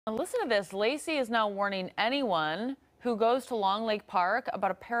Now listen to this. Lacey is now warning anyone who goes to Long Lake Park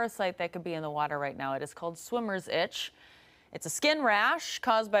about a parasite that could be in the water right now. It is called swimmer's itch. It's a skin rash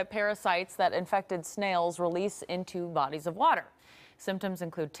caused by parasites that infected snails release into bodies of water. Symptoms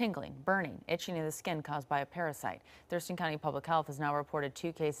include tingling, burning, itching in the skin caused by a parasite. Thurston County Public Health has now reported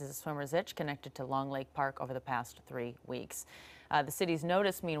 2 cases of swimmer's itch connected to Long Lake Park over the past 3 weeks. The city's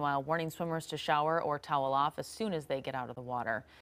notice, meanwhile, warning swimmers to shower or towel off as soon as they get out of the water.